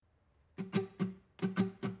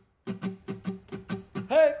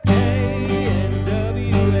Hey, hey,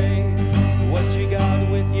 NWA, what you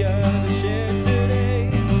got with you to share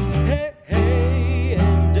today? Hey, hey,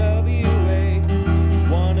 NWA,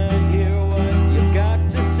 wanna hear what you've got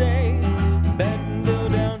to say? Bentonville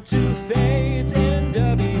down to Fades,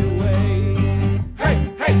 NWA.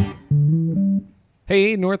 Hey, hey!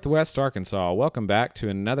 Hey, Northwest Arkansas. Welcome back to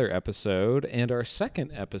another episode and our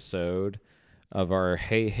second episode of our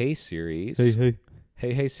Hey Hey series.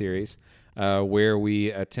 Hey Hey series, where we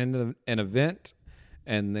attend an event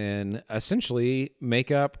and then essentially make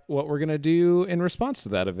up what we're going to do in response to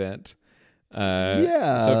that event.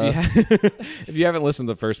 So if you haven't listened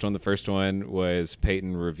to the first one was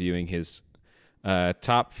Peyton reviewing his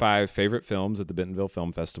top 5 favorite films at the Bentonville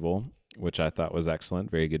Film Festival, which I thought was excellent.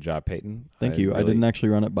 Very good job, Peyton. Thank you. I didn't actually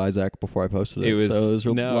run it by Zach before I posted it, so it was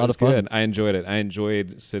a lot of fun. Good. I enjoyed it. I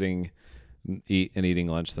enjoyed sitting eating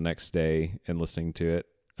lunch the next day and listening to it.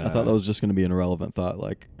 I thought that was just going to be an irrelevant thought.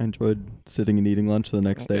 Like, I enjoyed sitting and eating lunch the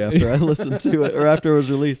next day after I listened to it or after it was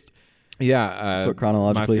released. Yeah. That's what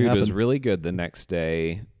chronologically happened. My food happened. was really good the next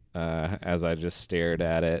day as I just stared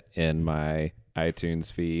at it in my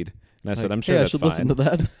iTunes feed. And I said, I'm sure that's I should fine. listen to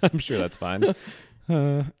that. I'm sure that's fine.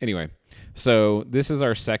 Anyway, so this is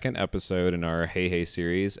our second episode in our Hey Hey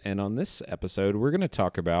series. And on this episode, we're going to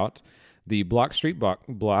talk about the Block Street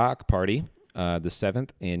Block Party, the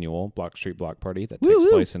 7th annual Block Street Block Party that takes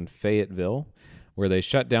place in Fayetteville, where they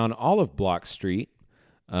shut down all of Block Street,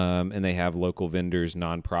 and they have local vendors,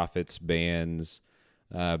 nonprofits, bands,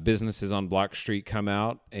 businesses on Block Street come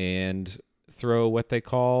out and throw what they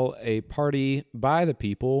call a party by the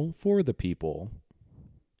people for the people.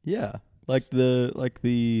 Yeah, like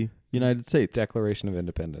the United States Declaration of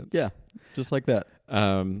Independence. Yeah, just like that.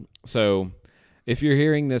 So if you're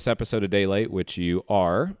hearing this episode a day late, which you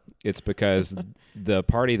are, it's because the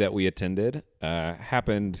party that we attended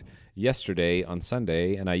happened yesterday on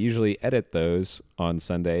Sunday, and I usually edit those on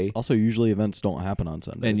Sunday. Also, usually events don't happen on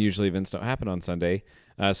Sundays. And usually events don't happen on Sunday.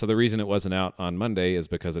 So the reason it wasn't out on Monday is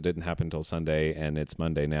because it didn't happen until Sunday, and it's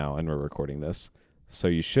Monday now, and we're recording this. So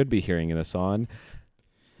you should be hearing this on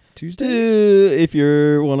Tuesday. If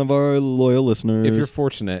you're one of our loyal listeners. If you're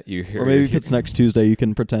fortunate, you hear. Or maybe if it's next Tuesday, you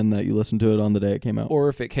can pretend that you listened to it on the day it came out. Or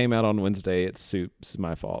if it came out on Wednesday, it's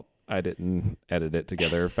my fault. I didn't edit it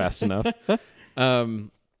together fast enough.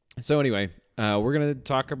 So anyway, we're going to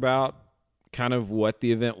talk about kind of what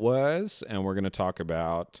the event was, and we're going to talk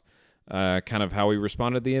about kind of how we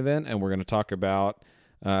responded to the event, and we're going to talk about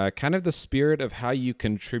kind of the spirit of how you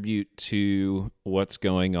contribute to what's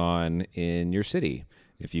going on in your city,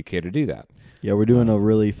 if you care to do that. Yeah, we're doing a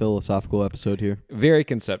really philosophical episode here. Very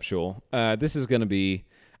conceptual. This is going to be,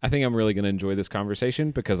 I think I'm really going to enjoy this conversation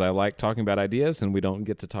because I like talking about ideas, and we don't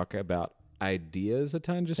get to talk about ideas a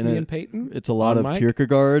ton, just me and Peyton. It's a lot of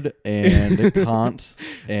Kierkegaard and Kant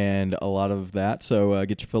and a lot of that. So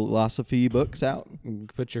get your philosophy books out.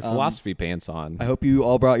 Put your philosophy pants on. I hope you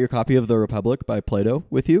all brought your copy of The Republic by Plato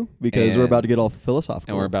with you because we're about to get all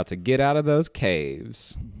philosophical. And we're about to get out of those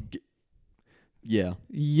caves. Yeah,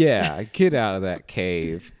 get out of that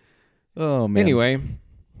cave. Oh, man. Anyway.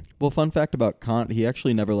 Well, fun fact about Kant, he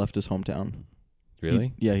actually never left his hometown.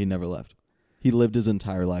 Really? He never left. He lived his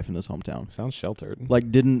entire life in his hometown. Sounds sheltered.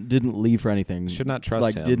 Like, didn't leave for anything. Should not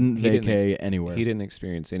trust him. Like, didn't vacay anywhere. He didn't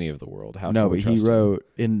experience any of the world. How no, can we but trust he wrote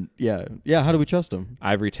in, yeah, how do we trust him?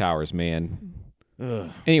 Ivory Towers, man.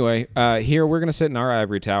 Ugh. Anyway, here we're going to sit in our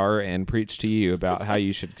ivory tower and preach to you about how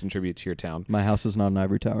you should contribute to your town. My house is not an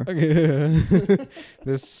ivory tower.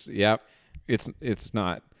 It's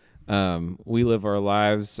not. We live our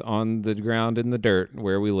lives on the ground in the dirt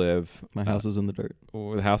where we live. My house is in the dirt.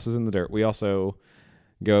 The house is in the dirt. We also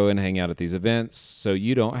go and hang out at these events, so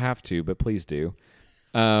you don't have to, but please do.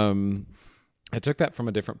 I took that from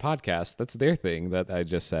a different podcast. That's their thing that I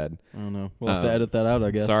just said. I don't know. We'll have to edit that out,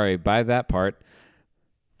 I guess. Sorry, by that part.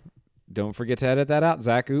 Don't forget to edit that out,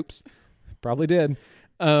 Zach. Oops. Probably did.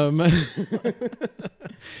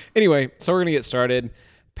 Anyway, so we're going to get started.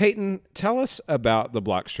 Peyton, tell us about the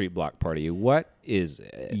Block Street Block Party. What is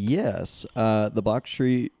it? Yes. The Block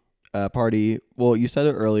Street Party, well, you said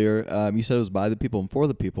it earlier. You said it was by the people and for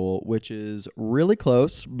the people, which is really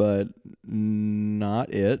close, but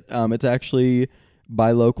not it. It's actually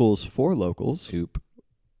by locals for locals.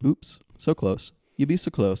 Oops. So close. You'd be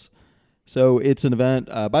so close. So it's an event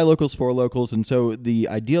by locals for locals, and so the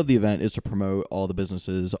idea of the event is to promote all the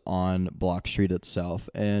businesses on Block Street itself.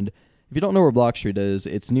 And if you don't know where Block Street is,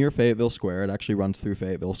 it's near Fayetteville Square. It actually runs through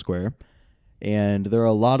Fayetteville Square. And there are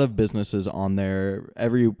a lot of businesses on there,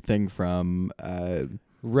 everything from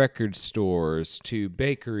record stores to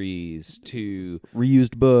bakeries to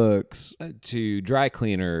reused books to dry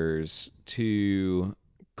cleaners to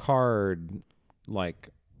card, like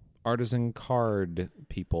artisan card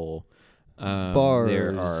people.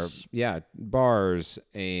 Bars. There are bars,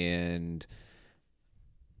 and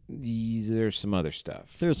there's some other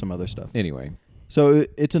stuff. There's some other stuff. Anyway, So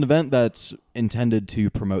it's an event that's intended to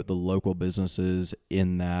promote the local businesses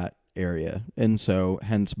in that area. And so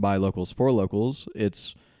hence buy locals for locals.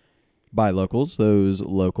 It's buy locals, those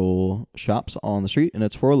local shops on the street, and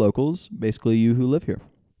it's for locals, basically you who live here.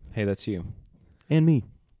 hey, that's you. And me.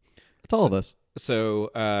 It's all of us. So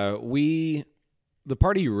the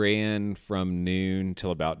party ran from noon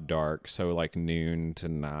till about dark, so like noon to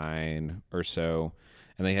 9 or so,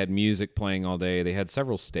 and they had music playing all day. They had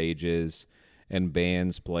several stages, and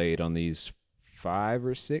bands played on these 5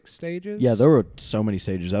 or 6 stages. Yeah, there were so many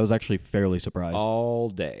stages. I was actually fairly surprised. all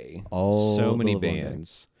day. All so the many livelong day.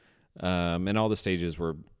 bands, and all the stages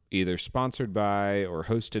were either sponsored by or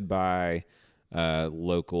hosted by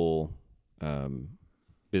local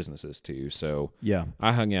businesses too. So Yeah.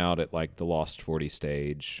 I hung out at like the Lost 40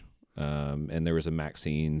 stage, and there was a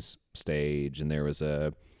Maxine's stage, and there was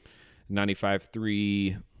a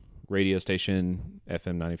 95.3 radio station,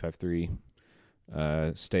 FM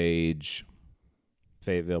 95.3 stage.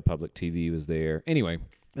 Fayetteville Public TV was there. Anyway,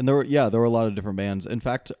 And there were a lot of different bands. In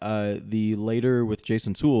fact, the Later with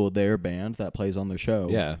Jason Sewell, their band that plays on their show,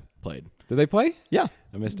 played. did they play? Yeah.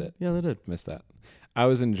 I missed it. Yeah, they did. Missed that. I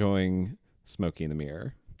was enjoying Smokey in the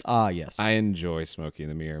Mirror. Ah, yes. I enjoy Smokey in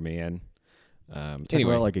the Mirror, man. Talk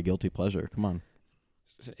Anyway, about like a guilty pleasure. Come on.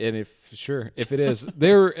 and if it is,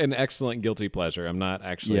 they're an excellent guilty pleasure. I'm not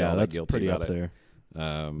actually all that that's guilty pretty about up it.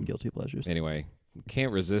 there. Guilty pleasures. Anyway,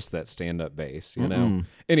 can't resist that stand-up bass, you know? Mm-mm.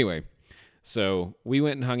 Anyway, so we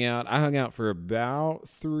went and hung out. I hung out for about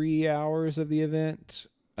 3 hours of the event.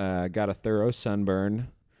 Got a thorough sunburn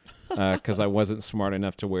because I wasn't smart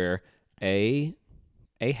enough to wear A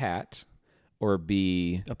hat, or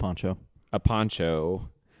B, A poncho. a poncho,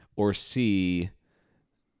 or C,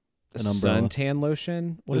 An umbrella. suntan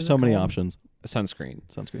lotion. What There's is so it many called? options. A sunscreen.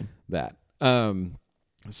 Sunscreen. That.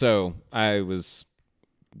 So I was,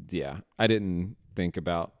 I didn't think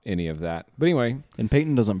about any of that. But anyway, And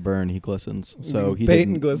Peyton doesn't burn; he glistens. So he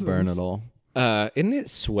Peyton didn't glistens. burn at all. isn't it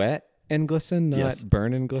sweat and glisten, not Yes.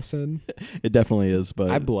 burn and glisten? It definitely is.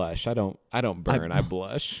 But I blush. I don't burn. I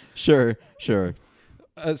blush. sure.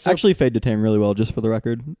 So Actually, fade to tan really well, just for the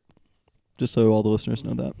record. Just so all the listeners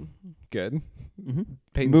know that. good. Mm-hmm.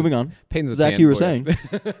 Peyton's Moving on. Peyton's a Zach, tan you were boy.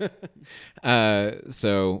 saying.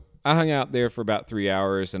 So I hung out there for about 3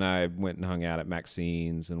 hours, and I went and hung out at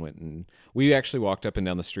Maxine's, and we actually walked up and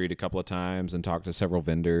down the street a couple of times and talked to several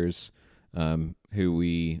vendors who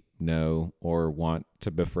we know or want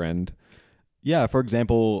to befriend. Yeah, for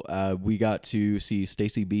example, we got to see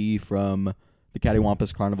Stacy B from the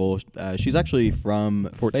Cattywampus Carnival. She's actually from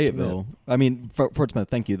Fort Fayetteville. I mean, Fort Smith,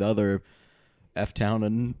 thank you. The other F town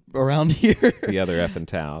and around here. The other F in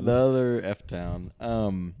town. The other F town.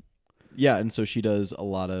 Yeah, and so she does a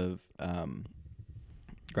lot of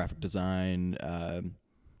graphic design.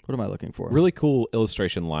 What am I looking for? Really cool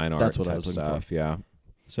illustration line art. That's what I type was looking stuff. for. Yeah.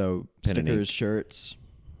 So Pen and stickers, ink. shirts.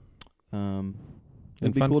 It'd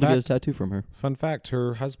And be fun cool to get a fact- tattoo from her. Fun fact: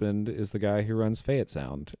 her husband is the guy who runs Fayette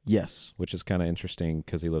Sound, Yes. which is kind of interesting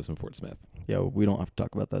because he lives in Fort Smith. Yeah, we don't have to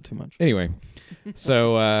talk about that too much. Anyway,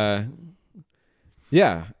 so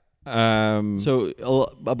yeah.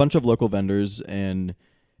 So a bunch of local vendors, and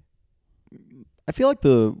I feel like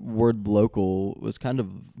the word local was kind of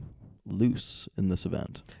loose in this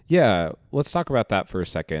event. Yeah, let's talk about that for a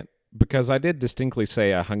second, because I did distinctly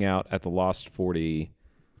say I hung out at the Lost 40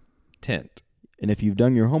 tent. And if you've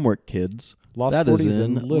done your homework, kids, Lost that 40 is is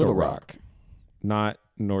in in Little Rock, not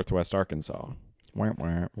Northwest Arkansas. Wah,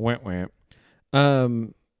 wah. Went.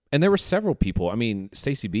 And there were several people. I mean,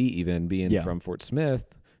 Stacy B, even being Yeah. from Fort Smith,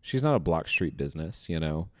 she's not a Block Street business, you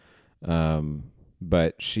know,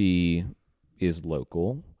 but she is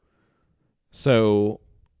local. So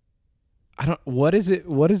I don't. What is it?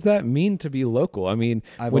 What does that mean to be local? I mean,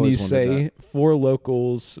 I've when you always wondered say for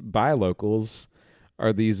locals, buy locals,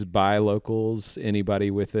 are these buy locals anybody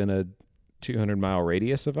within a 200-mile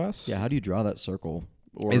radius of us? Yeah, how do you draw that circle?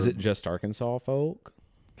 Or Is it just Arkansas folk?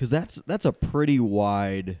 because that's a pretty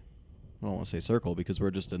wide? I don't want to say circle because we're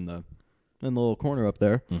just in the little corner up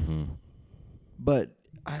there. Mm-hmm. But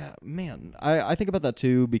I think about that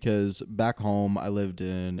too because back home I lived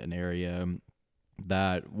in an area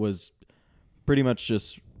that was pretty much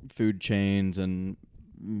just food chains and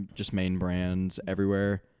just main brands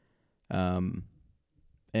everywhere,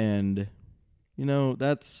 and you know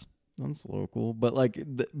that's local. But like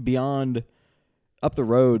beyond up the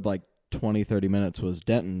road, like 20-30 minutes was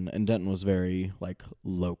Denton, and Denton was very like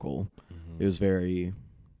local. Mm-hmm. It was very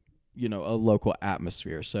a local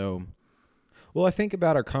atmosphere. So, Well, I think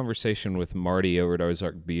about our conversation with Marty over at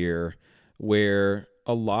Ozark Beer, where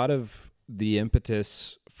a lot of the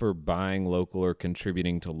impetus for buying local or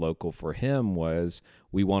contributing to local for him was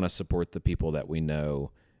we want to support the people that we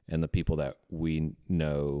know and the people that we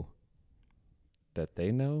know that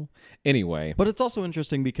they know. Anyway, but it's also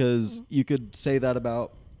interesting because you could say that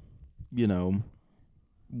about,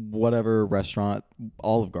 whatever restaurant,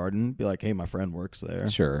 Olive Garden, be like, hey, my friend works there.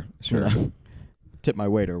 sure. You know, tip my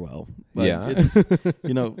waiter well. But Yeah.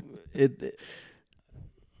 it's,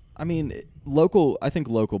 I mean, local, I think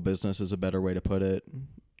local business is a better way to put it.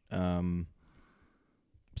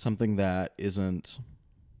 Something that isn't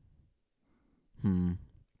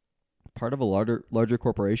part of a larger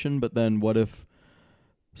corporation, but then what if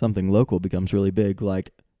something local becomes really big,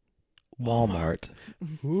 like Walmart?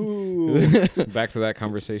 Back to that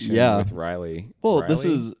conversation Yeah. with Riley. Well, Riley? this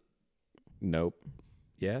is Nope.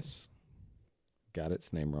 Yes. Got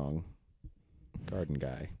its name wrong. Garden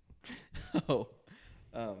guy.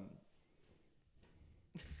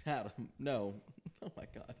 Adam. No. Oh my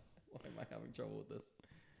God. Why am I having trouble with this?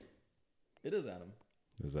 It is Adam.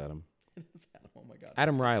 Is that him? It is Adam. Oh my God.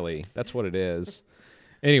 Adam Riley. That's what it is.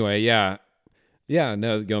 Anyway, yeah. Yeah,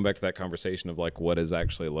 no, going back to that conversation of like what is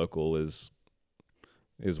actually local is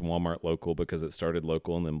Walmart local because it started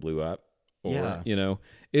local and then blew up? Or, Yeah.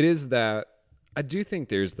 It is that. I do think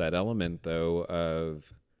there's that element though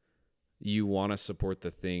of you want to support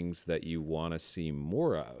the things that you want to see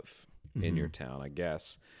more of in your town, I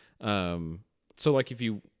guess. So like if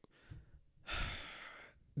you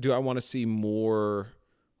do I want to see more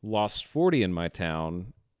Lost 40 in my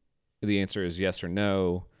town? The answer is yes or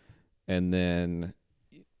no. And then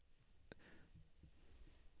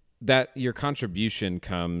that your contribution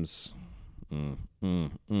comes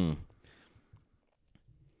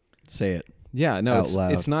Say it. Yeah, no, Out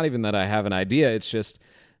loud. it's not even that I have an idea. It's just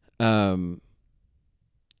there's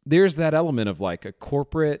that element of like a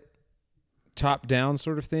corporate top-down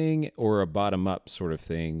sort of thing or a bottom-up sort of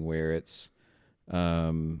thing where it's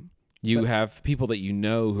you have people that you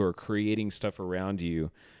know who are creating stuff around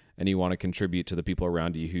you and you want to contribute to the people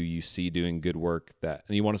around you who you see doing good work and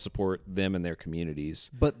you want to support them and their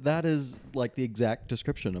communities. But that is like the exact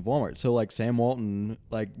description of Walmart. So like Sam Walton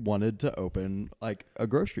wanted to open like a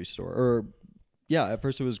grocery store, or at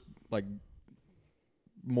first it was like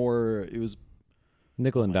more, it was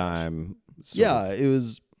Nickel and dime. sort of. it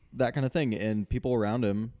was that kind of thing, and people around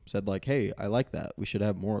him said like, hey, I like that, we should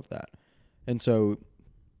have more of that. And so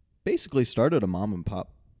basically started a mom and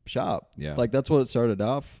pop shop. Yeah. Like that's what it started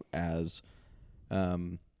off as.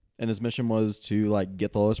 And his mission was to like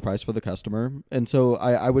get the lowest price for the customer. And so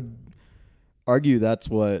I would argue that's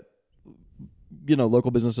what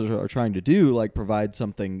local businesses are trying to do, like provide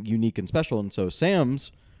something unique and special. And so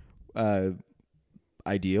Sam's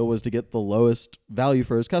idea was to get the lowest value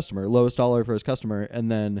for his customer, lowest dollar for his customer,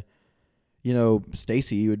 and then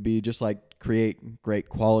Stacy would be just like create great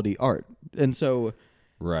quality art. And so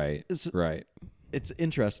Right. it's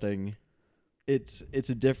interesting. It's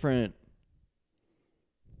a different.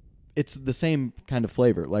 It's the same kind of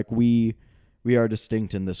flavor. Like we are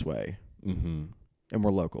distinct in this way, and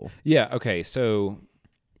we're local. Yeah. Okay. So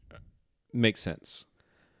makes sense.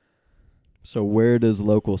 So where does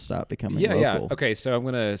local stop becoming local? Yeah. Okay. So I'm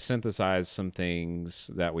going to synthesize some things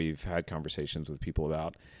that we've had conversations with people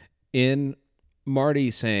about. In Marty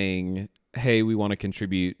saying, "Hey, we want to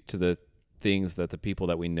contribute to the things that the people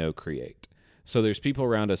that we know create." So there's people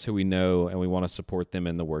around us who we know, and we want to support them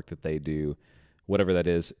in the work that they do, whatever that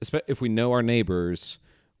is. If we know our neighbors,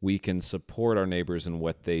 we can support our neighbors in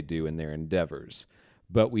what they do in their endeavors.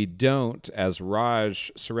 But we don't, as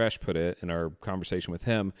Raj Suresh put it in our conversation with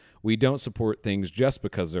him, we don't support things just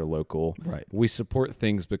because they're local. Right. We support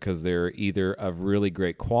things because they're either of really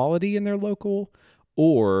great quality and they're local,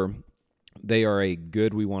 or they are a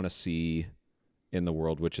good we want to see in the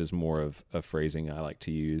world, which is more of a phrasing I like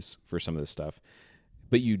to use for some of this stuff.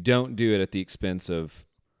 But you don't do it at the expense of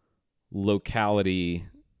locality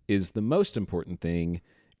is the most important thing.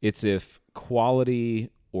 It's if quality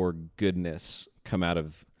or goodness come out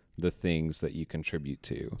of the things that you contribute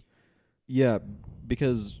to. Yeah,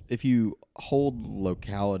 because if you hold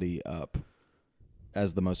locality up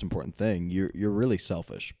as the most important thing, you're really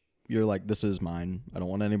selfish. You're like, this is mine. I don't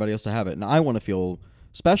want anybody else to have it. And I want to feel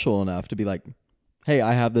special enough to be like, hey,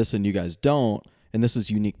 I have this and you guys don't, and this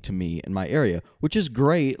is unique to me in my area, which is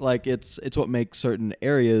great. Like it's what makes certain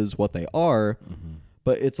areas what they are,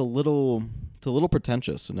 but it's a little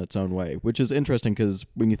pretentious in its own way, which is interesting because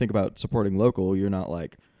when you think about supporting local, you're not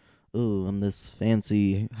like, oh, I'm this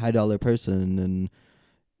fancy high dollar person, and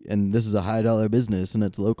and this is a high dollar business and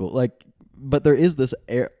it's local. Like, but there is this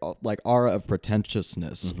aura of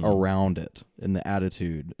pretentiousness around it in the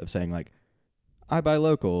attitude of saying like, I buy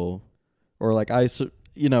local, or like I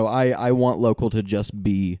want local to just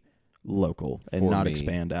be local and For not me.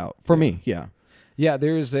 expand out. For me, yeah. Yeah,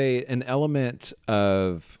 there's an element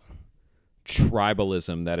of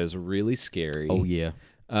tribalism that is really scary. Oh yeah.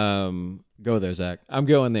 Go there, Zach. I'm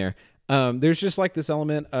going there. There's just like this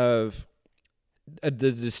element of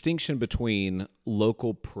the distinction between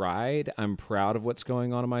local pride, I'm proud of what's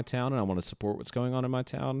going on in my town and I want to support what's going on in my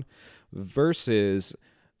town, versus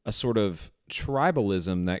a sort of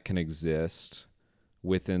tribalism that can exist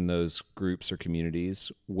within those groups or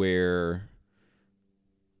communities where,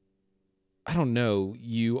 I don't know,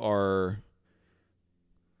 you are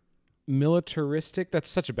militaristic. That's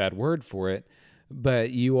such a bad word for it, but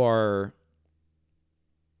you are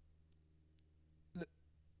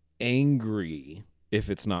angry if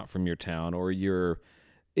it's not from your town, or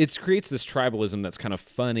it creates this tribalism that's kind of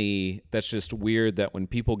funny. That's just weird that when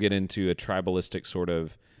people get into a tribalistic sort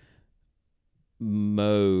of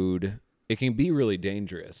mode, it can be really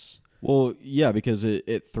dangerous. Well, yeah, because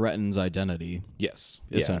it threatens identity. Yes.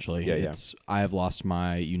 Essentially. Yeah. It's I have lost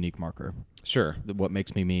my unique marker. Sure. What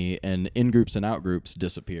makes me me, and in groups and out groups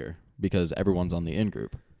disappear because everyone's on the in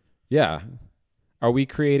group. Yeah. Are we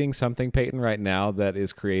creating something, Peyton, right now that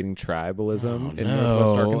is creating tribalism in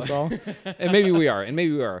Northwest Arkansas? And maybe we are.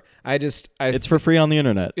 It's for free on the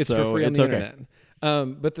internet. It's so for free on it's the okay.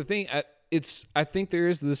 internet. But the thing, I think there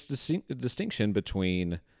is this distinction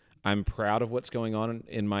between I'm proud of what's going on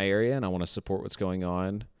in my area and I want to support what's going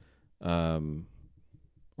on,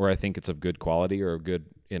 or I think it's of good quality or good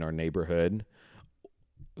in our neighborhood,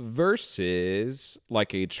 versus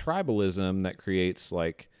like a tribalism that creates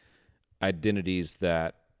like identities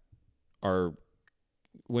that are,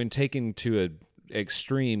 when taken to an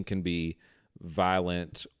extreme, can be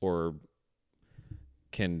violent or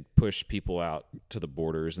can push people out to the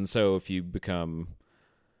borders. And so if you become,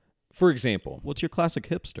 for example, What's your classic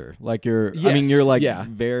hipster? Like you're Yes, you're like yeah.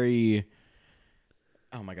 very,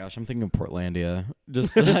 oh my gosh, I'm thinking of Portlandia.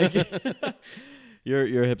 Just like you're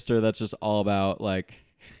a hipster that's just all about like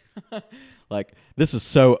like this is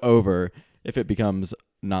so over if it becomes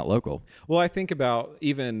not local. well, I think about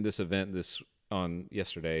even this event on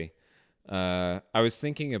yesterday. I was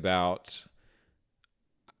thinking about,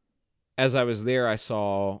 as I was there, I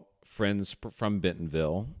saw friends from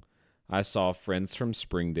Bentonville. I saw friends from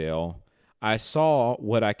Springdale. I saw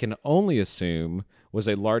what I can only assume was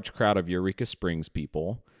a large crowd of Eureka Springs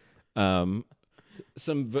people. Some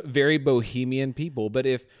very bohemian people. But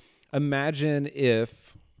imagine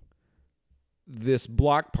if this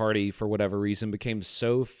block party, for whatever reason, became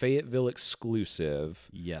so Fayetteville exclusive.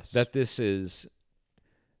 Yes. That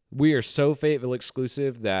we are so Fayetteville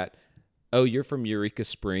exclusive that, oh, you're from Eureka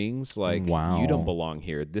Springs, like Wow. you don't belong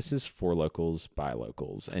here. This is for locals by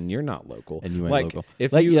locals, and you're not local. and you ain't like, local.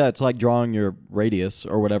 If like, you, yeah, it's like drawing your radius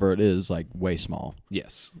or whatever it is, like way small.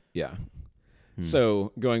 yes, yeah.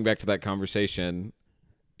 So going back to that conversation,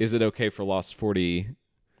 is it okay for Lost 40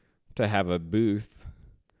 to have a booth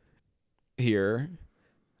here?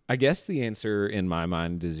 I guess the answer in my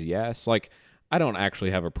mind is yes. Like, I don't actually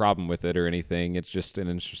have a problem with it or anything. It's just an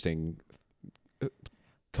interesting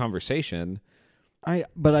conversation.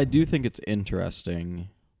 But I do think it's interesting.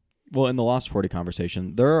 Well, in the Lost 40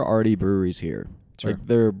 conversation, there are already breweries here. Sure. Like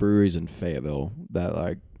there are breweries in Fayetteville that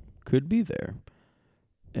like could be there.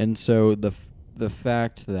 And so the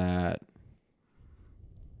fact that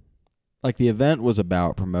like the event was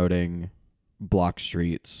about promoting Block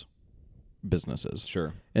Street's businesses.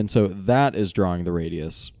 Sure. And so that is drawing the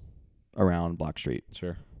radius around Block Street.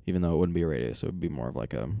 Sure. Even though it wouldn't be a radius, it would be more of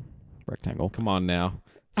like a rectangle. Come on now.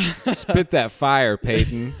 Spit that fire,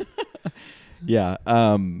 Peyton. Yeah.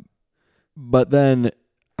 But then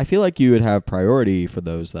I feel like you would have priority for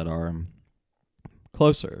those that are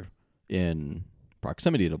closer in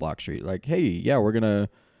proximity to Block Street. Like, hey, yeah, we're going to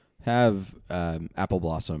have Apple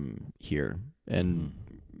Blossom here and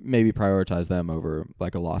maybe prioritize them over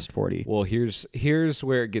like a Lost 40. Well, here's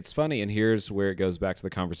where it gets funny, and here's where it goes back to the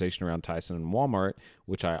conversation around Tyson and Walmart,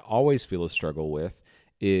 which I always feel a struggle with,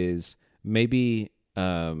 is maybe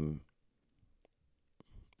Apple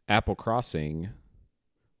Crossing.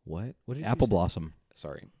 What did Apple you say? Blossom.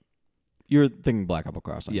 Sorry. You're thinking Black Apple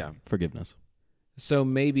Crossing. Yeah. Forgiveness. So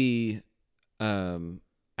maybe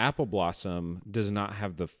Apple Blossom does not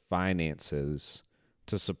have the finances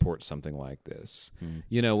to support something like this.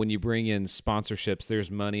 You know, when you bring in sponsorships,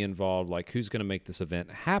 there's money involved. Like, who's going to make this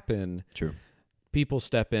event happen? True. People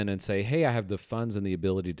step in and say, hey, I have the funds and the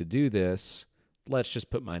ability to do this. let's just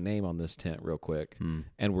put my name on this tent real quick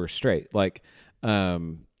and we're straight. Like,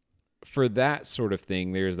 for that sort of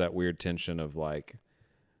thing, there's that weird tension of like,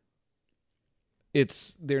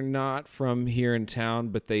 they're not from here in town,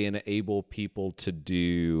 but they enable people to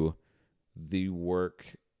do the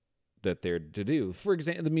work that they're to do. For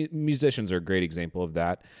example, the musicians are a great example of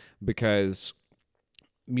that, because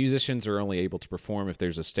musicians are only able to perform if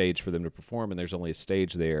there's a stage for them to perform, and there's only a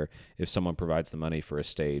stage there if someone provides the money for a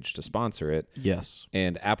stage to sponsor it. Yes.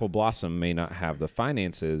 And Apple Blossom may not have the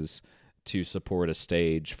finances to support a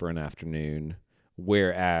stage for an afternoon,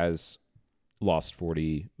 whereas Lost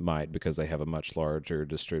 40 might, because they have a much larger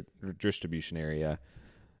distribution area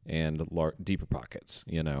and deeper pockets,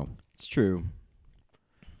 you know. It's true.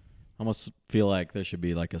 I almost feel like there should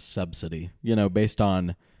be like a subsidy, you know, based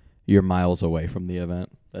on your miles away from the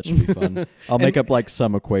event. That should be fun. I'll make up like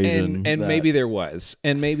some equation. And maybe there was.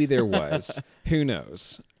 And maybe there was. Who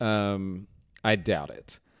knows? I doubt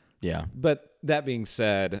it. Yeah. But that being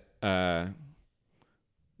said,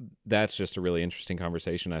 that's just a really interesting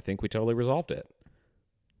conversation. I think we totally resolved it.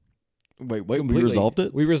 Wait, we Completely. resolved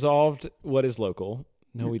it? We resolved what is local.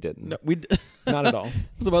 No, we didn't. No, we Not at all. I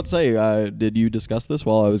was about to say, did you discuss this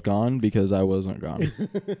while I was gone? Because I wasn't gone.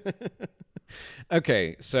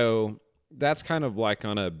 Okay, so that's kind of like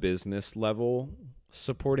on a business level,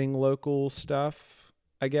 supporting local stuff,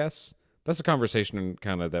 I guess. That's a conversation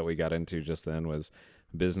kind of that we got into just then, was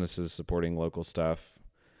businesses supporting local stuff.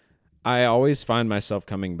 I always find myself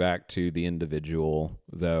coming back to the individual,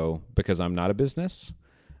 though, because I'm not a business.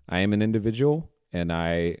 I am an individual, and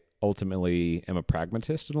I ultimately am a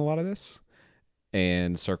pragmatist in a lot of this,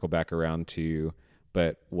 and circle back around to,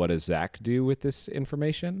 but what does Zach do with this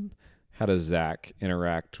information? How does Zach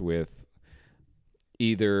interact with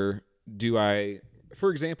either,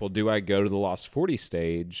 for example, do I go to the Lost 40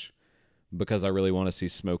 stage because I really want to see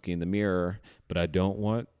Smokey in the Mirror, but I don't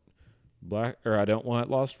want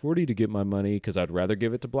Lost 40 to get my money because I'd rather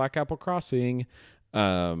give it to Black Apple Crossing,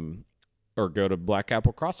 or go to Black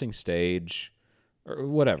Apple Crossing stage, or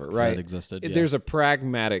whatever, right? That existed. There's a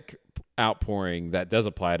pragmatic outpouring that does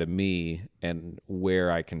apply to me and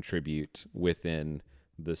where I contribute within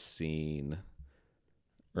the scene,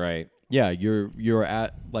 right? Yeah, you're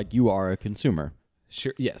at, like, you are a consumer.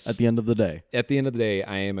 Sure. Yes. At the end of the day. At the end of the day,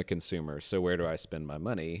 I am a consumer. So where do I spend my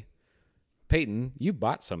money? Peyton, you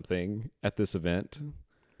bought something at this event.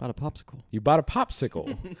 Bought a popsicle. You bought a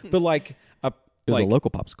popsicle, but like It was a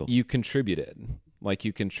local popsicle. You contributed. Like,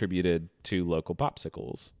 you contributed to local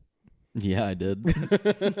popsicles. Yeah, I did.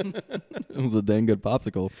 It was a dang good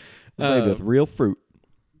popsicle. It was made with real fruit.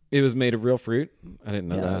 It was made of real fruit? I didn't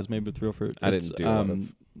know that. It was made with real fruit. I didn't do a lot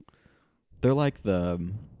of... They're like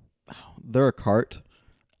they're a cart.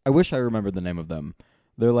 I wish I remembered the name of them.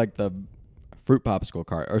 They're like the fruit popsicle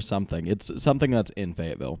cart or something. It's something that's in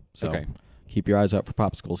Fayetteville. So Okay. Keep your eyes out for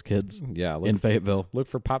popsicles, kids. Yeah, In Fayetteville. look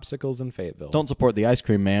for popsicles in Fayetteville. Don't support the ice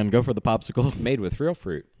cream man. Go for the popsicle. Made with real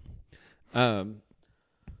fruit.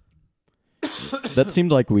 That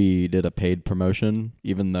seemed like we did a paid promotion,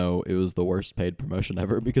 even though it was the worst paid promotion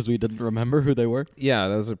ever because we didn't remember who they were. Yeah,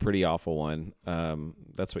 that was a pretty awful one.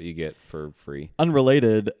 That's what you get for free.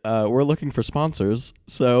 Unrelated, we're looking for sponsors.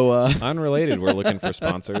 So Unrelated, we're looking for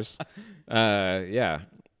sponsors. Yeah.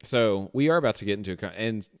 So we are about to get into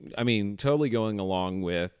and I mean, totally going along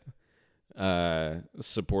with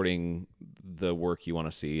supporting the work you want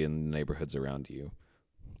to see in the neighborhoods around you.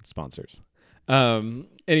 Sponsors.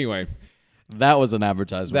 Anyway. that was an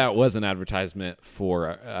advertisement. That was an advertisement for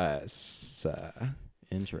us.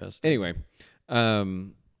 Interesting. Anyway,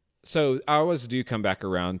 so I always do come back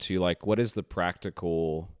around to, like, what is the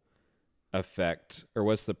practical effect, or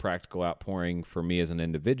what's the practical outpouring for me as an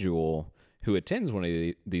individual who attends one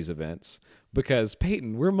of these events? Because,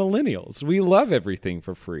 Peyton, we're millennials. We love everything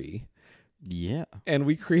for free. Yeah. And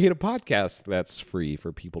we create a podcast that's free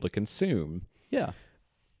for people to consume. Yeah.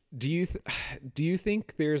 Do you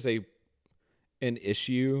think there's an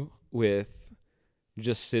issue with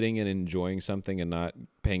just sitting and enjoying something and not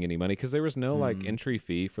paying any money? Because there was no like entry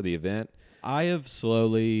fee for the event. I have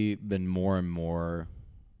slowly been more and more,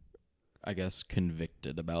 I guess,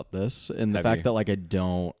 convicted about this, and the Have fact you? that like I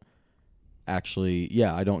don't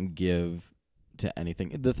give to anything.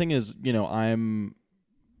 The thing is, you know, I'm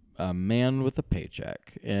a man with a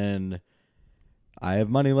paycheck, and I have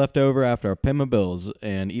money left over after I pay my bills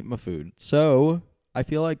and eat my food. So I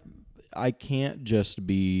feel like I can't just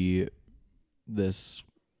be this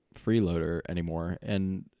freeloader anymore.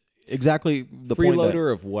 And exactly the point that,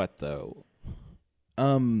 Freeloader of what, though?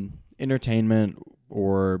 entertainment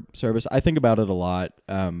or service. I think about it a lot,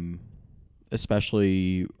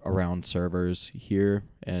 especially around servers here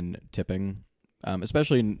and tipping.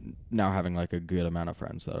 especially now having like a good amount of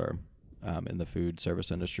friends that are in the food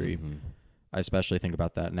service industry. Mm-hmm. I especially think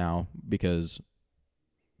about that now because,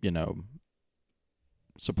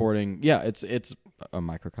 supporting, it's a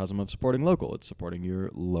microcosm of supporting local. It's supporting your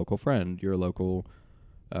local friend, your local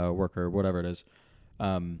worker, whatever it is.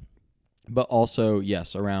 But also,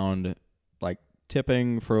 yes, around like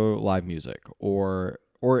tipping for live music, or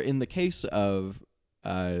in the case of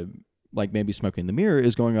like maybe Smoking the Mirror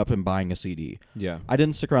is going up and buying a CD. Yeah. I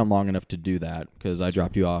didn't stick around long enough to do that because I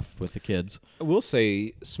dropped you off with the kids. I will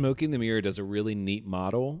say Smoking the Mirror does a really neat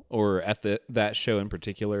model, or at that show in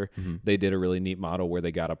particular, they did a really neat model where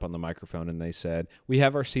they got up on the microphone and they said, "We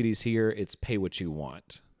have our CDs here. It's pay what you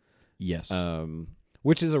want." Yes.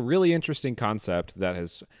 Which is a really interesting concept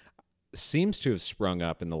that seems to have sprung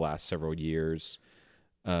up in the last several years.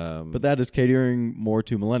 But that is catering more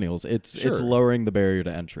to millennials. It's Sure. lowering the barrier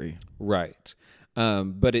to entry. Right.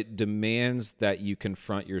 But it demands that you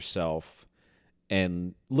confront yourself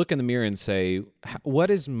and look in the mirror and say,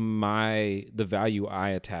 what is the value I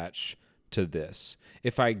attach to this?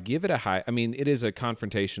 If I give it it is a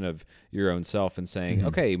confrontation of your own self and saying,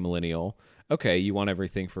 okay, millennial, okay, you want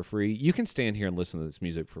everything for free. You can stand here and listen to this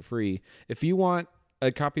music for free. If you want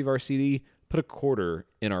a copy of our CD, put a quarter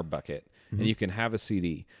in our bucket. And you can have a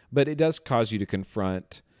CD. But it does cause you to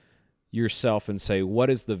confront yourself and say, what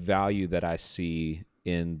is the value that I see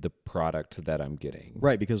in the product that I'm getting?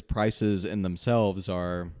 Right, because prices in themselves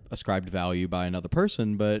are ascribed value by another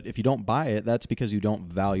person, but if you don't buy it, that's because you don't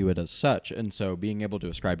value it as such. And so being able to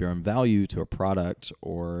ascribe your own value to a product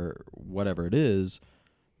or whatever it is,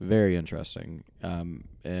 very interesting.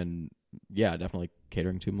 And yeah, definitely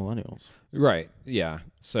catering to millennials. Right, yeah.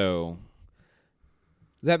 So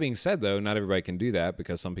that being said, though, not everybody can do that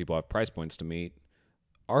because some people have price points to meet.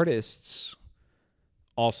 Artists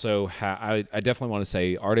also I definitely want to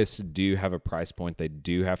say artists do have a price point they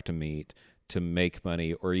do have to meet to make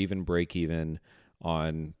money or even break even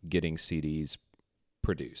on getting CDs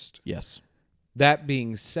produced. Yes. That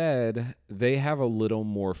being said, they have a little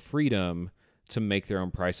more freedom to make their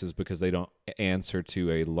own prices because they don't answer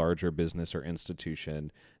to a larger business or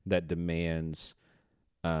institution that demands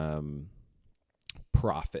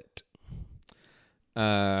profit.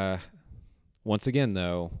 Once again,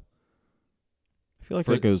 though, I feel like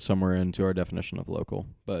that goes somewhere into our definition of local,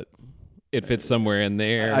 but it fits somewhere in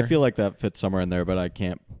there. I feel like that fits somewhere in there, but I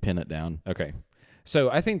can't pin it down. Okay. So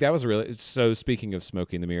I think that was so speaking of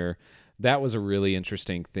Smoking the Mirror, that was a really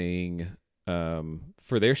interesting thing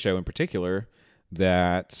for their show in particular,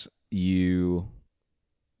 that you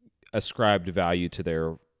ascribed value to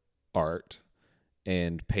their art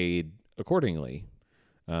and paid accordingly.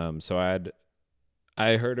 So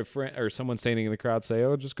I heard a friend or someone standing in the crowd say,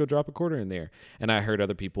 "Oh, just go drop a quarter in there." And I heard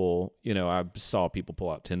other people, I saw people pull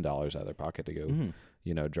out $10 out of their pocket to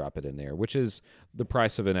go, drop it in there, which is the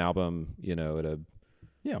price of an album, at a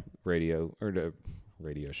radio or a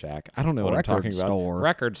Radio Shack. I don't know what I'm talking about.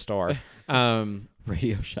 Record store.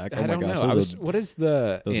 Radio Shack. Oh I my don't gosh. know. What is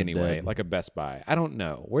the anyway? Dead. Like a Best Buy. I don't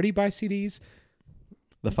know. Where do you buy CDs?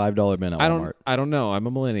 The $5 bin at Walmart. I don't know. I'm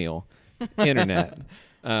a millennial. Internet.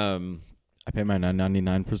 I pay my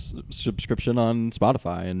 $9.99 subscription on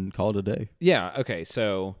Spotify and call it a day. Yeah. Okay.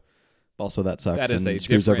 So also that sucks. That is and a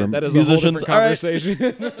screws different. over That is musicians. a whole different conversation.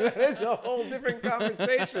 That is a whole different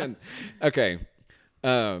conversation. Okay.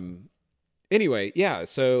 Anyway, yeah.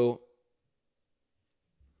 So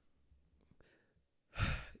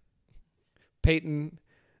Peyton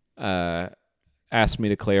asked me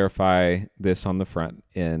to clarify this on the front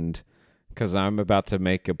end because I'm about to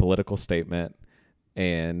make a political statement,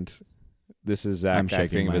 and this is Zach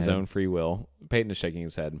acting of his own free will. Peyton is shaking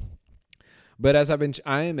his head. But as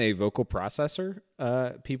I am a vocal processor,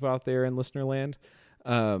 people out there in listener land.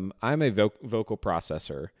 I'm a vocal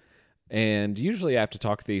processor. And usually I have to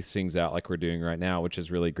talk these things out like we're doing right now, which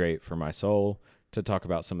is really great for my soul to talk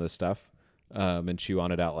about some of this stuff and chew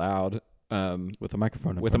on it out loud. With a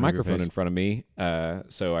microphone in front of me,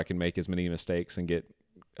 so I can make as many mistakes and get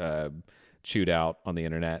chewed out on the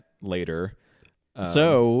internet later.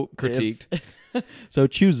 So critiqued. So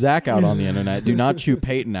chew Zach out on the internet. Do not chew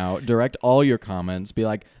Peyton out. Direct all your comments. Be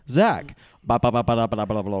like, Zach. Blah, blah, blah, blah, blah,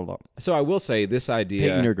 blah, blah, blah. So I will say this idea.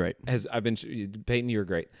 Peyton, you're great. Peyton, you're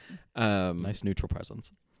great. Nice neutral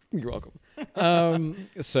presence. You're welcome.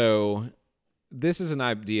 So this is an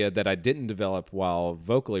idea that I didn't develop while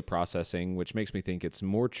vocally processing, which makes me think it's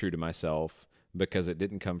more true to myself because it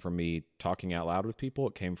didn't come from me talking out loud with people.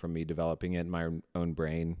 It came from me developing it in my own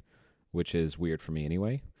brain, which is weird for me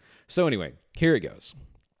anyway. So anyway, here it goes.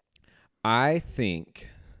 I think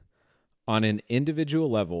on an individual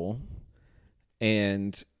level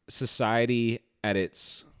and society at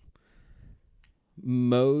its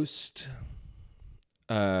most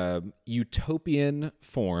utopian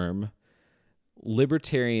form,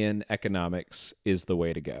 libertarian economics is the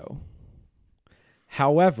way to go.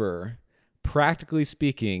 However, practically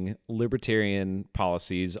speaking, libertarian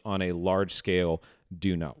policies on a large scale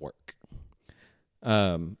do not work.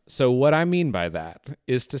 So what I mean by that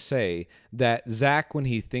is to say that Zach, when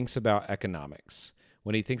he thinks about economics,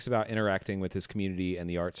 when he thinks about interacting with his community and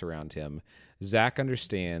the arts around him, Zach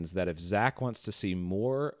understands that if Zach wants to see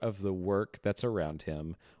more of the work that's around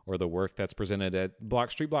him, or the work that's presented at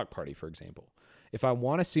Block Street Block Party, for example, if I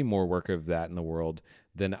want to see more work of that in the world,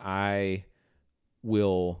 then I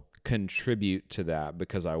will contribute to that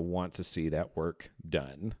because I want to see that work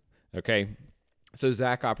done. Okay? So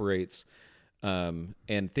Zach operates and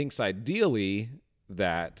thinks ideally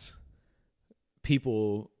that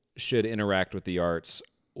people should interact with the arts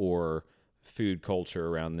or food culture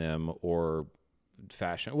around them or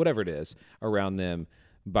fashion, whatever it is around them,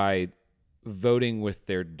 by voting with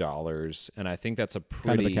their dollars. And I think that's a pretty...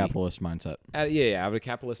 Kind of a capitalist mindset. I have a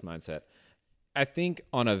capitalist mindset. I think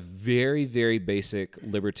on a very, very basic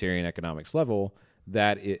libertarian economics level,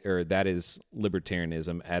 that is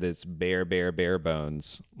libertarianism at its bare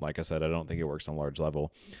bones. Like I said, I don't think it works on a large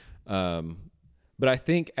level. But I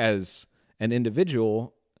think as an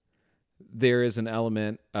individual, there is an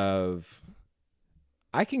element of,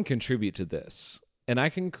 I can contribute to this, and I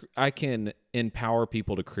can empower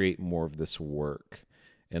people to create more of this work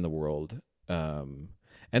in the world. And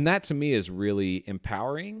that to me is really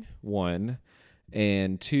empowering, one,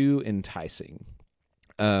 and two, enticing.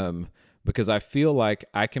 Because I feel like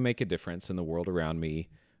I can make a difference in the world around me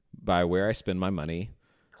by where I spend my money.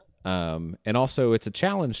 And also it's a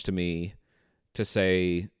challenge to me to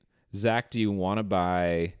say, Zach, do you want to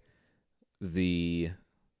buy the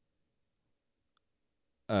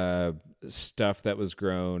stuff that was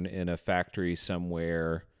grown in a factory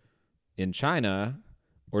somewhere in China,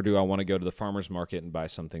 or do I want to go to the farmer's market and buy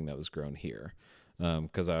something that was grown here?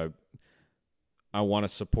 Because I want to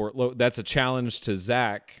support. That's a challenge to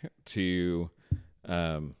Zach to.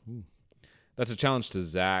 That's a challenge to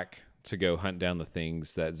Zach to go hunt down the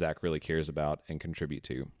things that Zach really cares about and contribute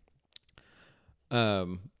to.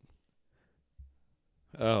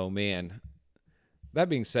 Oh man. That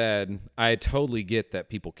being said, I totally get that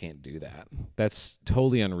people can't do that. That's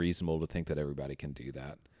totally unreasonable to think that everybody can do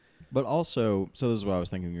that. But also, so this is what I was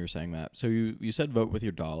thinking when you were saying that. So you said vote with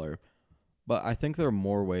your dollar, but I think there are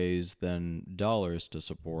more ways than dollars to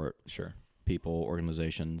support people,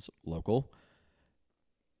 organizations, local.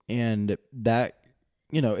 And that,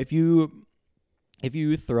 if you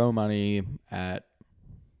throw money at,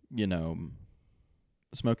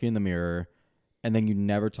 Smokey in the Mirror, and then you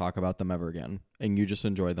never talk about them ever again, and you just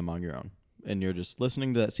enjoy them on your own, and you're just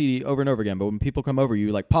listening to that CD over and over again. But when people come over,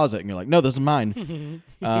 you pause it, and you're like, "No, this is mine."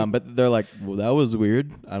 But they're like, "Well, that was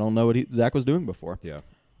weird. I don't know what Zach was doing before." Yeah.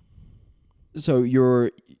 So you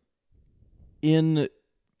can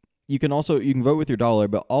vote with your dollar,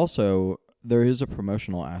 but also there is a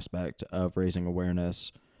promotional aspect of raising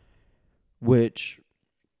awareness, which,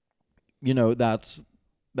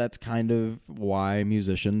 that's kind of why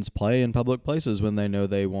musicians play in public places when they know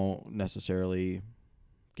they won't necessarily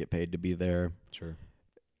get paid to be there. Sure.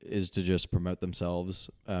 Is to just promote themselves,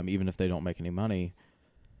 even if they don't make any money.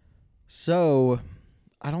 So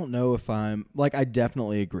I don't know if I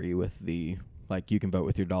definitely agree with the, you can vote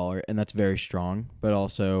with your dollar, and that's very strong, but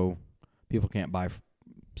also people can't buy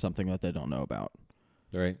something that they don't know about.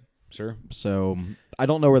 Right. Sure. So I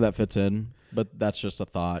don't know where that fits in, but that's just a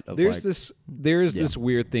thought. There's this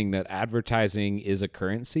weird thing that advertising is a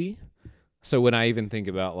currency. So when I even think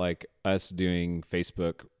about us doing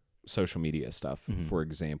Facebook social media stuff, for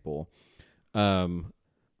example,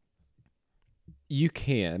 you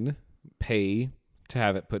can pay to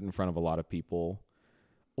have it put in front of a lot of people,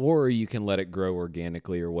 or you can let it grow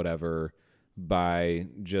organically or whatever by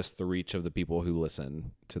just the reach of the people who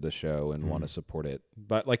listen to the show and want to support it.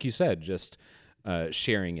 But like you said, just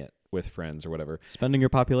sharing it with friends or whatever. Spending your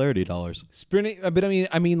popularity dollars. But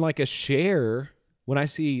I mean like a share. When I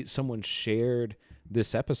see someone shared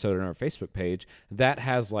this episode on our Facebook page, that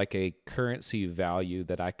has a currency value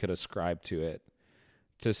that I could ascribe to it,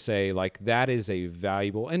 to say that is a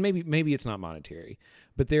valuable, and maybe it's not monetary,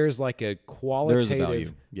 but there's a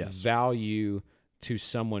qualitative value to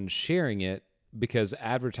someone sharing it, because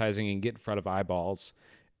advertising and get in front of eyeballs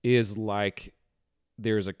is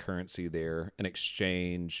there's a currency there, an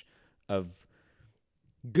exchange of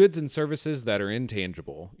goods and services that are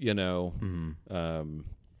intangible,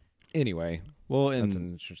 Anyway, well, that's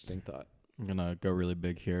an interesting thought. I'm going to go really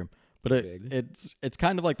big here. But big. it's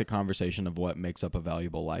kind of like the conversation of what makes up a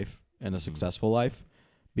valuable life and a successful life,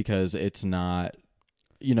 because it's not,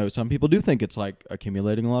 some people do think it's like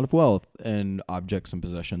accumulating a lot of wealth and objects and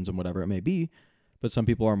possessions and whatever it may be, but some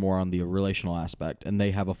people are more on the relational aspect and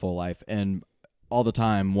they have a full life, and all the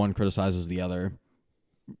time one criticizes the other,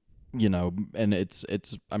 and it's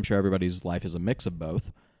I'm sure everybody's life is a mix of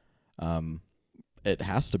both. It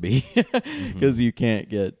has to be, because you can't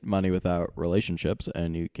get money without relationships,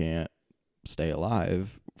 and you can't stay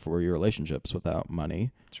alive for your relationships without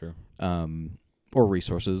money. True. Or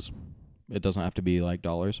resources. It doesn't have to be like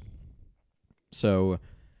dollars. So,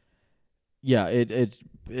 yeah,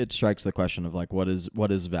 it strikes the question of like what is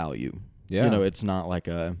value? Yeah. It's not like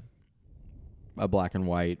a black and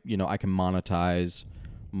white. I can monetize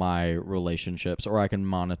my relationships, or I can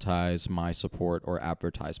monetize my support or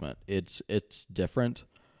advertisement. It's different.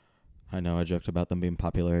 I know I joked about them being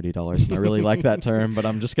popularity dollars, and I really like that term, but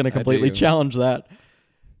I'm just going to completely challenge that.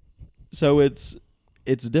 So it's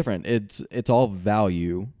different. It's all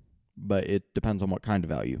value, but it depends on what kind of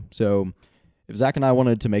value. So if Zach and I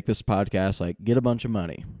wanted to make this podcast, like, get a bunch of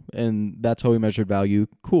money, and that's how we measured value,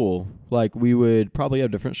 cool. Like, we would probably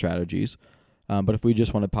have different strategies. But if we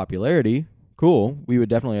just wanted popularity, cool, we would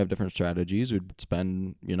definitely have different strategies. We'd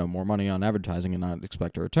spend, more money on advertising and not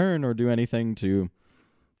expect a return or do anything to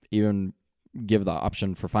even give the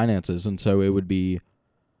option for finances. And so it would be,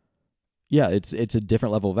 it's a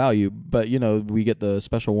different level of value, but we get the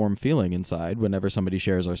special warm feeling inside whenever somebody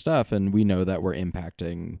shares our stuff, and we know that we're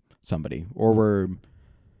impacting somebody, or we're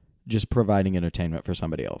just providing entertainment for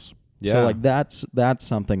somebody else. Yeah. So like that's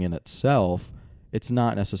something in itself. It's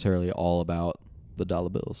not necessarily all about the dollar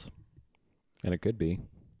bills. And it could be.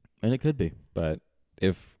 But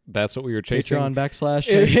if that's what we were chasing, Patreon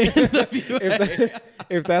 /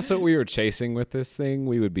 if that's what we were chasing with this thing,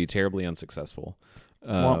 we would be terribly unsuccessful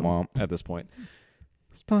Womp womp. at this point.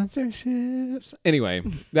 Sponsorships. Anyway,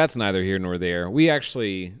 that's neither here nor there. We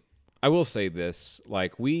actually, I will say this,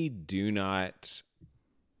 like, we do not,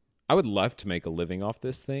 I would love to make a living off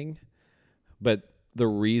this thing, but the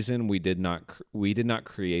reason we did not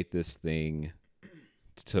create this thing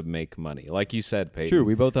to make money, like you said, Peyton. True,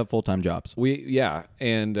 we both have full-time jobs.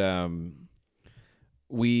 And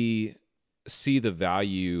we see the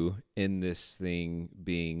value in this thing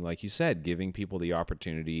being, like you said, giving people the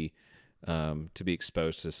opportunity to be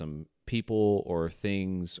exposed to some people or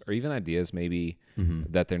things or even ideas maybe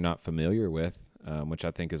that they're not familiar with, which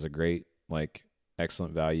I think is a great, like,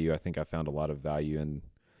 excellent value. I think I found a lot of value in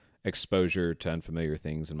exposure to unfamiliar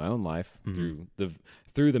things in my own life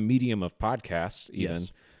through the medium of podcast even.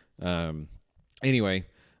 Yes. Anyway,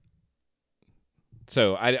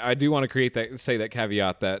 so I do want to say that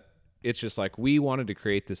caveat that it's just like, we wanted to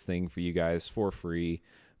create this thing for you guys for free,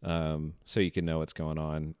 so you can know what's going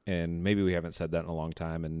on. And maybe we haven't said that in a long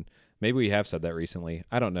time, and maybe we have said that recently.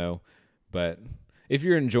 I don't know. But if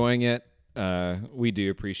you're enjoying it, we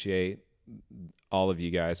do appreciate all of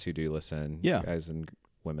you guys who do listen. Yeah. Guys and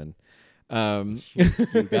women.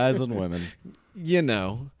 You guys and women.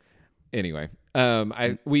 Anyway,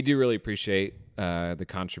 we do really appreciate the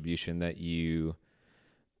contribution that you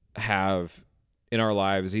have in our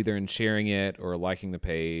lives, either in sharing it or liking the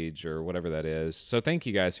page or whatever that is. So thank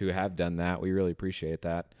you guys who have done that. We really appreciate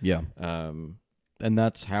that. Yeah. And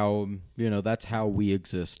that's how, that's how we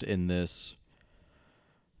exist in this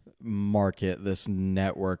market, this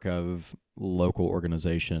network of local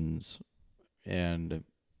organizations and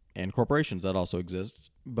corporations that also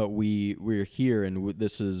exist. But we're here, and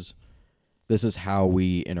this is how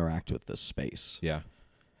we interact with this space. Yeah.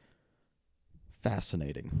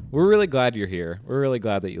 Fascinating. We're really glad you're here. We're really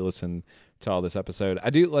glad that you listened to all this episode.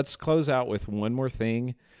 Let's close out with one more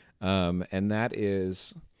thing. And that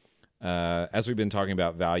is, as we've been talking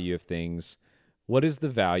about value of things, what is the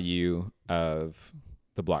value of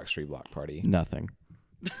the Block Street Block Party? Nothing.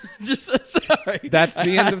 Just sorry. That's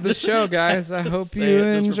the end of the show, guys. I hope you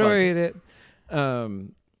enjoyed it.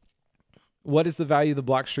 What is the value of the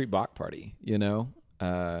Block Street Block Party?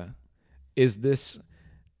 Is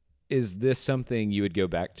this something you would go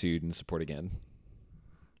back to and support again?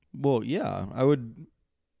 Well, yeah, I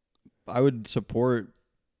would support.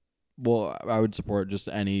 Well, I would support just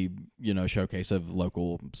any showcase of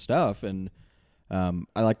local stuff, and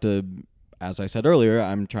I like to. As I said earlier,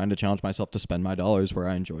 I'm trying to challenge myself to spend my dollars where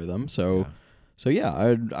I enjoy them. So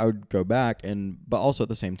I would go back, but also at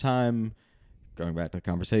the same time, going back to the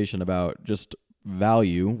conversation about just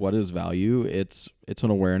value. What is value? It's an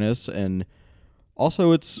awareness, and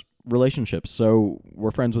also it's relationships. So we're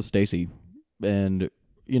friends with Stacy, and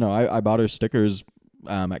I bought her stickers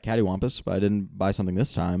at Cattywampus, but I didn't buy something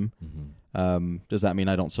this time. Does that mean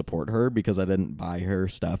I don't support her because I didn't buy her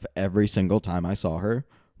stuff every single time I saw her?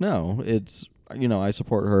 No, it's, I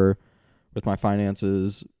support her with my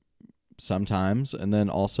finances sometimes, and then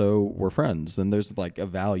also we're friends. Then there's like a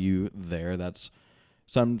value there that's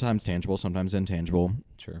sometimes tangible, sometimes intangible,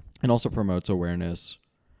 Sure. and also promotes awareness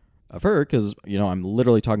of her because, I'm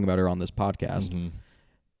literally talking about her on this podcast. Mm-hmm.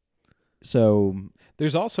 So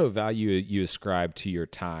There's also value you ascribe to your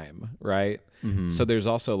time, right? mhm. So there's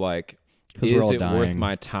also like, 'Cause we're is all it worth dying.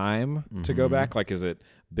 my time to go Mhm. back? Like, is it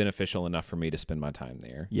beneficial enough for me to spend my time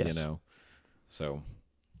there? Yes. So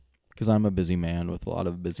Because I'm a busy man with a lot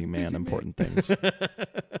of busy man important things.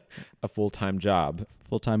 a full-time job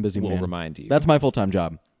Full-time busy will man. remind you. That's my full-time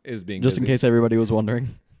job. is being Just in busy. case everybody was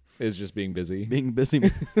wondering. Is just being busy. Being busy.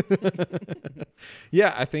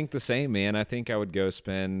 Yeah, I think the same, man. I think I would go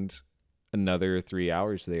spend another 3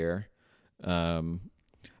 hours there.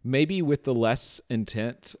 Maybe with the less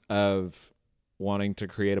intent of wanting to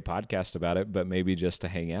create a podcast about it, but maybe just to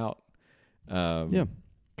hang out. Yeah.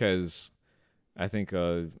 Because I think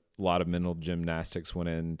a lot of mental gymnastics went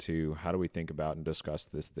into how do we think about and discuss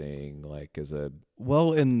this thing, like as a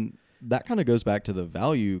Well, and that kind of goes back to the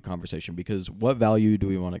value conversation, because what value do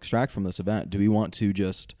we want to extract from this event? Do we want to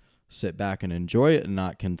just sit back and enjoy it and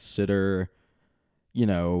not consider,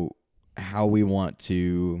 how we want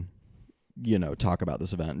to, talk about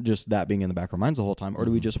this event, just that being in the back of our minds the whole time? Or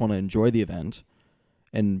do we just want to enjoy the event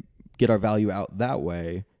and get our value out that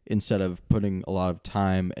way instead of putting a lot of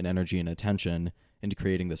time and energy and attention into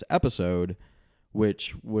creating this episode,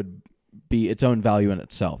 which would be its own value in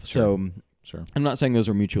itself? Sure. So sure. I'm not saying those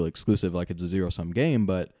are mutually exclusive, like it's a zero-sum game,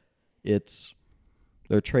 but there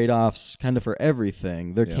are trade-offs kind of for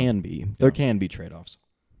everything. There Yeah. can be trade-offs.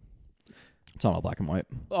 It's not all black and white.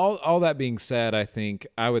 All that being said, I think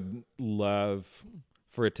I would love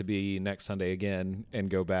for it to be next Sunday again and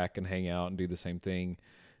go back and hang out and do the same thing.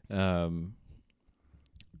 And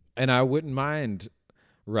I wouldn't mind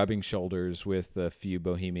rubbing shoulders with a few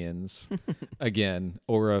bohemians again,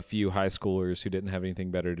 or a few high schoolers who didn't have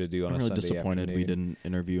anything better to do on I'm a really Sunday disappointed we afternoon. didn't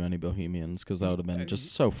interview any bohemians, because that would have been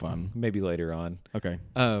just so fun. Maybe later on. Okay.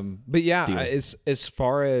 But yeah, Deal. as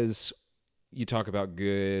far as you talk about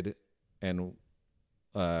good and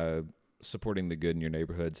supporting the good in your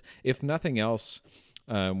neighborhoods, if nothing else,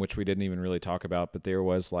 which we didn't even really talk about, but there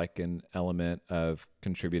was like an element of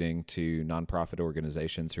contributing to nonprofit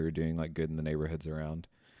organizations who are doing like good in the neighborhoods around.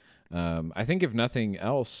 I think if nothing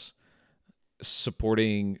else,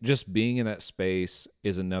 supporting, just being in that space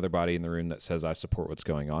is another body in the room that says, I support what's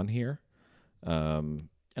going on here. And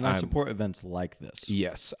I support events like this.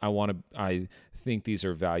 Yes, I think these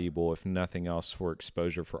are valuable, if nothing else, for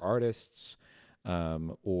exposure for artists,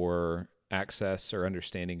 or access or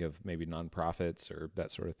understanding of maybe nonprofits or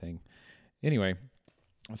that sort of thing. Anyway,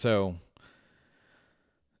 so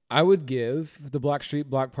I would give the Blackstreet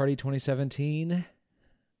Block Party 2017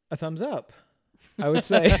 a thumbs up, I would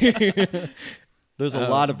say. There's a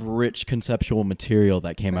lot of rich conceptual material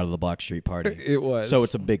that came out of the Blackstreet Party. It was. So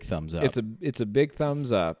it's a big thumbs up. It's a big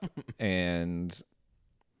thumbs up, and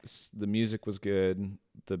the music was good,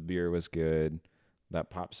 the beer was good, that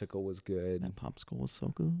popsicle was good. That popsicle was so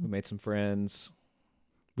good. We made some friends.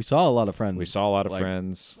 We saw a lot of friends. We saw a lot of like,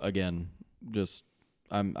 friends. Again, just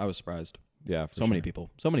I was surprised. Yeah, for So many sure. people.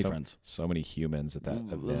 So many friends. So many humans at that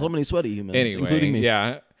event. So many sweaty humans, Anyway, including me.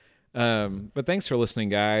 yeah. But thanks for listening,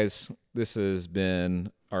 guys. This has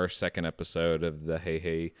been our second episode of the Hey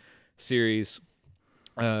Hey series.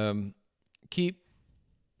 Keep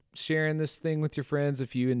sharing this thing with your friends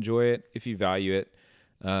if you enjoy it, if you value it.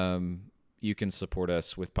 You can support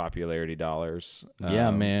us with popularity dollars. Yeah,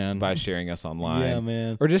 man. By sharing us online. Yeah,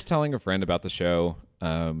 man. Or just telling a friend about the show.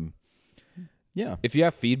 Yeah. If you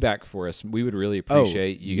have feedback for us, we would really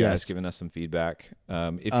appreciate you guys yes. giving us some feedback.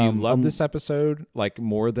 If you love this episode, like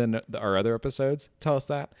more than our other episodes, tell us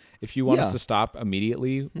that. If you want us Yeah. to stop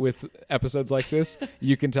immediately with episodes like this,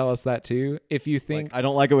 you can tell us that too. If you think, Like, I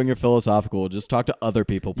don't like it when you're philosophical. Just talk to other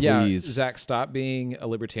people, please. yeah, Zach, stop being a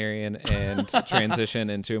libertarian and transition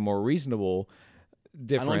into a more reasonable, I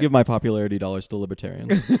different. don't give my popularity dollars to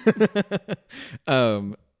libertarians.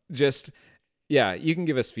 Yeah, you can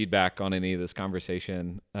give us feedback on any of this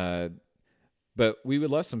conversation. But we would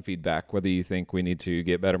love some feedback, whether you think we need to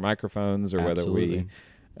get better microphones or Absolutely.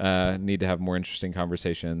 whether we need to have more interesting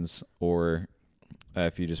conversations, or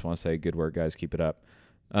if you just want to say, good work, guys, keep it up.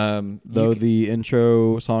 Though the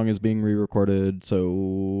intro song is being re-recorded,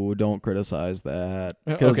 so don't criticize that,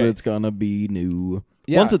 because Okay. it's going to be new.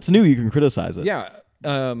 Yeah. Once it's new, you can criticize it. Yeah.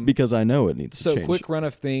 Because I know it needs to So change. quick run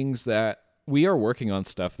of things that we are working on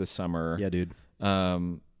stuff this summer. Yeah, dude.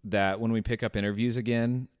 That when we pick up interviews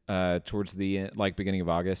again, towards the end, like beginning of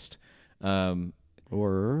August.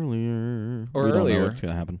 Or earlier. Or we don't earlier. know what's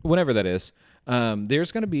going to happen. Whenever that is.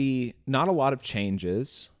 There's going to be not a lot of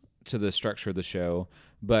changes to the structure of the show,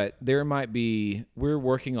 but there might be, we're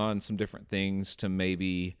working on some different things to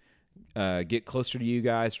maybe get closer to you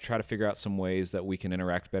guys, try to figure out some ways that we can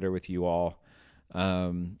interact better with you all,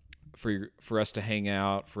 for us to hang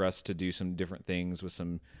out, for us to do some different things with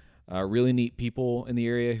some really neat people in the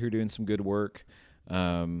area who are doing some good work.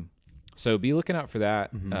 So be looking out for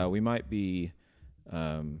that. We might be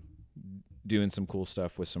doing some cool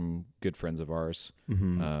stuff with some good friends of ours,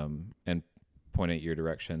 and point at your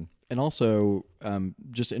direction. And also,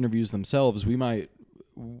 just interviews themselves. We're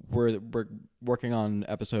working on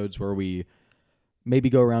episodes where we maybe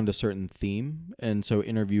go around a certain theme, and so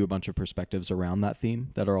interview a bunch of perspectives around that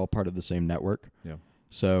theme that are all part of the same network. Yeah.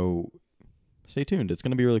 So stay tuned. It's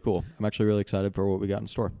going to be really cool. I'm actually really excited for what we got in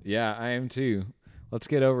store. Yeah, I am too. Let's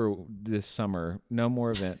get over this summer. No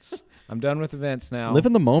more events. I'm done with events now. Live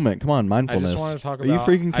in the moment. Come on, mindfulness. I just want to talk Are you about-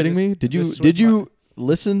 freaking kidding me? Did this you was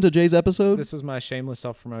listen to Jay's episode? This was my shameless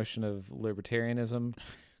self-promotion of libertarianism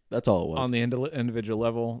That's all it was. on the individual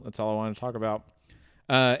level. That's all I wanted to talk about.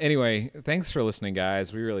 Anyway, thanks for listening,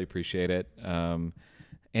 guys. We really appreciate it.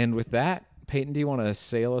 And with that, Peyton, do you want to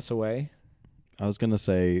sail us away? I was going to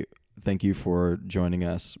say thank you for joining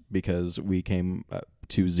us because we came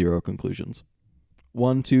to zero conclusions.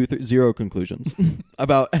 1, 2, 3, 0 conclusions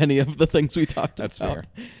about any of the things we talked That's about. fair.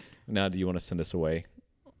 Now, do you want to send us away?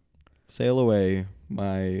 Sail away,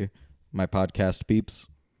 my podcast peeps.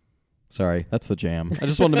 Sorry, that's the jam. I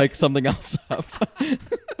just wanted to make something else up.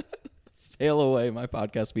 Sail away, my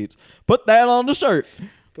podcast peeps. Put that on the shirt.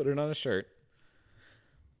 Put it on a shirt.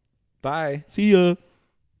 Bye. See ya.